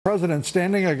president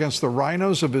standing against the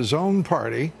rhinos of his own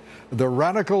party, the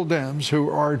radical Dems, who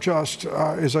are just,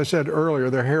 as I said earlier,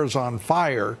 their hair's on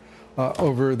fire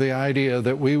over the idea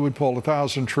that we would pull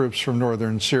 1,000 troops from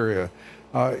northern Syria.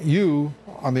 You,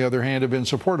 on the other hand, have been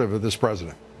supportive of this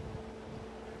president.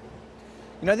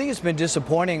 I think it's been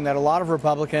disappointing that a lot of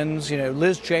Republicans,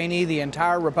 Liz Cheney, the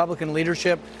entire Republican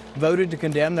leadership voted to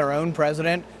condemn their own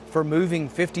president for moving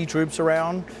 50 troops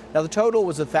around. Now, the total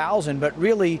was 1,000, but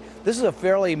really, this is a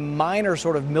fairly minor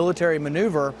sort of military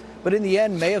maneuver, but in the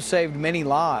end may have saved many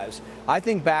lives. I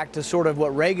think back to sort of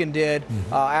what Reagan did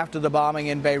after the bombing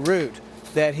in Beirut,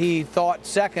 that he thought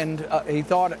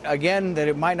again that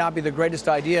it might not be the greatest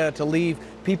idea to leave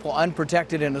people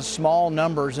unprotected in small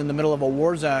numbers in the middle of a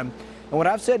war zone. And what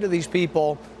I've said to these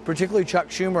people, particularly Chuck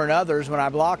Schumer and others, when I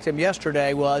blocked him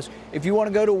yesterday, was if you want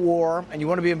to go to war and you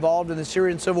want to be involved in the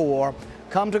Syrian civil war,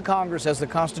 come to Congress as the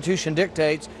Constitution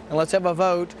dictates and let's have a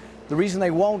vote. The reason they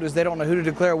won't is they don't know who to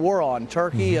declare war on.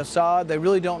 Turkey, Assad, they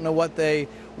really don't know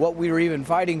what we were even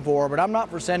fighting for. But I'm not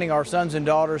for sending our sons and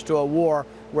daughters to a war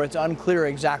where it's unclear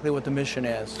exactly what the mission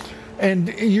is. And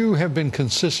you have been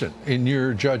consistent in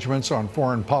your judgments on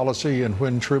foreign policy and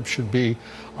when troops should be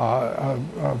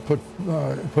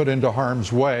put into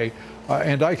harm's way,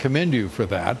 and I commend you for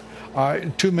that.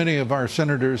 Too many of our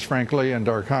senators, frankly, and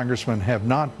our congressmen have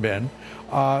not been,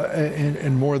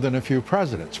 in more than a few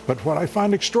presidents. But what I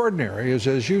find extraordinary is,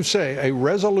 as you say, a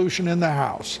resolution in the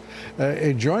House,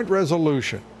 a joint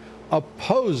resolution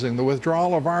opposing the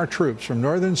withdrawal of our troops from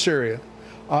northern Syria.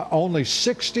 Only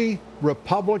 60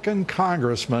 Republican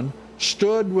congressmen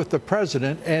stood with the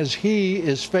president as he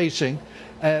is facing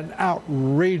an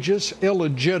outrageous,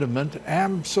 illegitimate,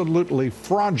 absolutely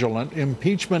fraudulent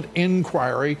impeachment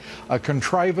inquiry, a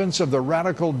contrivance of the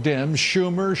radical Dems,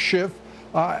 Schumer, Schiff,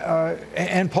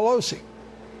 and Pelosi.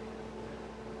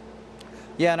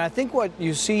 Yeah, and I think what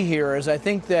you see here is I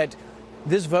think that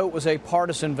this vote was a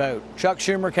partisan vote. Chuck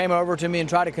Schumer came over to me and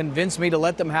tried to convince me to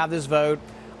let them have this vote.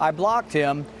 I blocked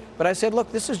him, but I said,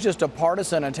 look, this is just a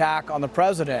partisan attack on the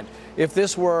president. If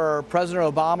this were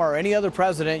President Obama or any other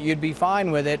president, you'd be fine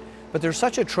with it. But there's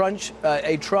such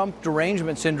a Trump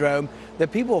derangement syndrome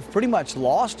that people have pretty much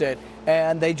lost it,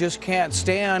 and they just can't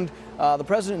stand the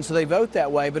president, so they vote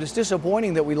that way. But it's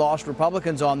disappointing that we lost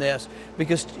Republicans on this,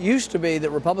 because it used to be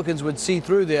that Republicans would see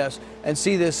through this and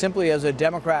see this simply as a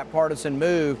Democrat partisan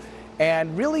move.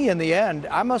 And really, in the end,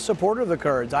 I'm a supporter of the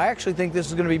Kurds. I actually think this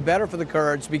is going to be better for the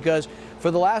Kurds because for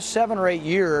the last 7 or 8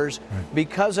 years,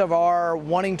 because of our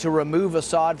wanting to remove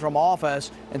Assad from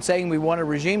office and saying we want a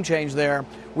regime change there,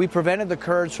 we prevented the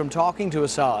Kurds from talking to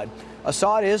Assad.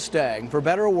 Assad is staying. For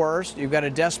better or worse, you've got a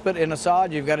despot in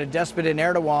Assad, you've got a despot in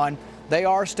Erdogan. They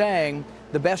are staying.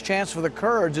 The best chance for the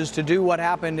Kurds is to do what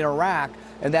happened in Iraq,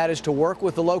 and that is to work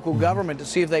with the local government to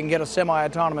see if they can get a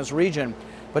semi-autonomous region.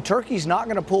 But Turkey's not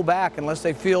going to pull back unless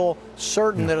they feel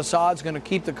certain that Assad's going to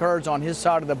keep the Kurds on his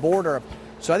side of the border.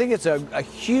 So I think it's a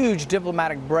huge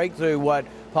diplomatic breakthrough what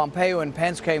Pompeo and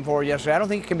Pence came for yesterday. I don't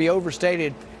think it can be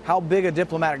overstated how big a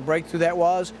diplomatic breakthrough that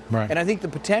was. And I think the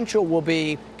potential will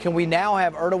be, can we now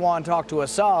have Erdogan talk to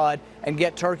Assad and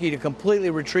get Turkey to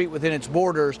completely retreat within its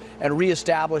borders and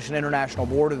reestablish an international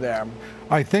border there?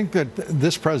 I think that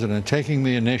this president taking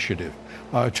the initiative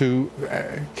to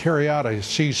carry out a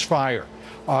ceasefire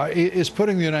is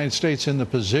putting the United States in the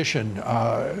position,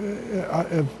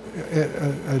 a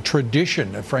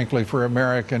tradition, frankly, for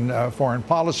American foreign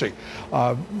policy.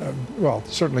 Well,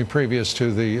 certainly previous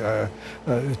to the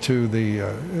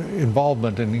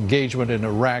involvement and engagement in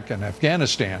Iraq and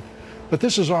Afghanistan. But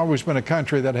this has always been a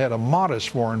country that had a modest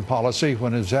foreign policy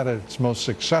when it was at its most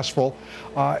successful.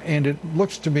 And it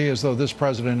looks to me as though this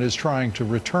president is trying to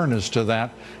return us to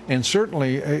that. And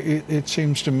certainly it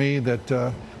seems to me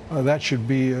that that should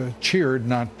be cheered,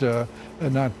 not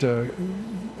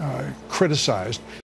criticized.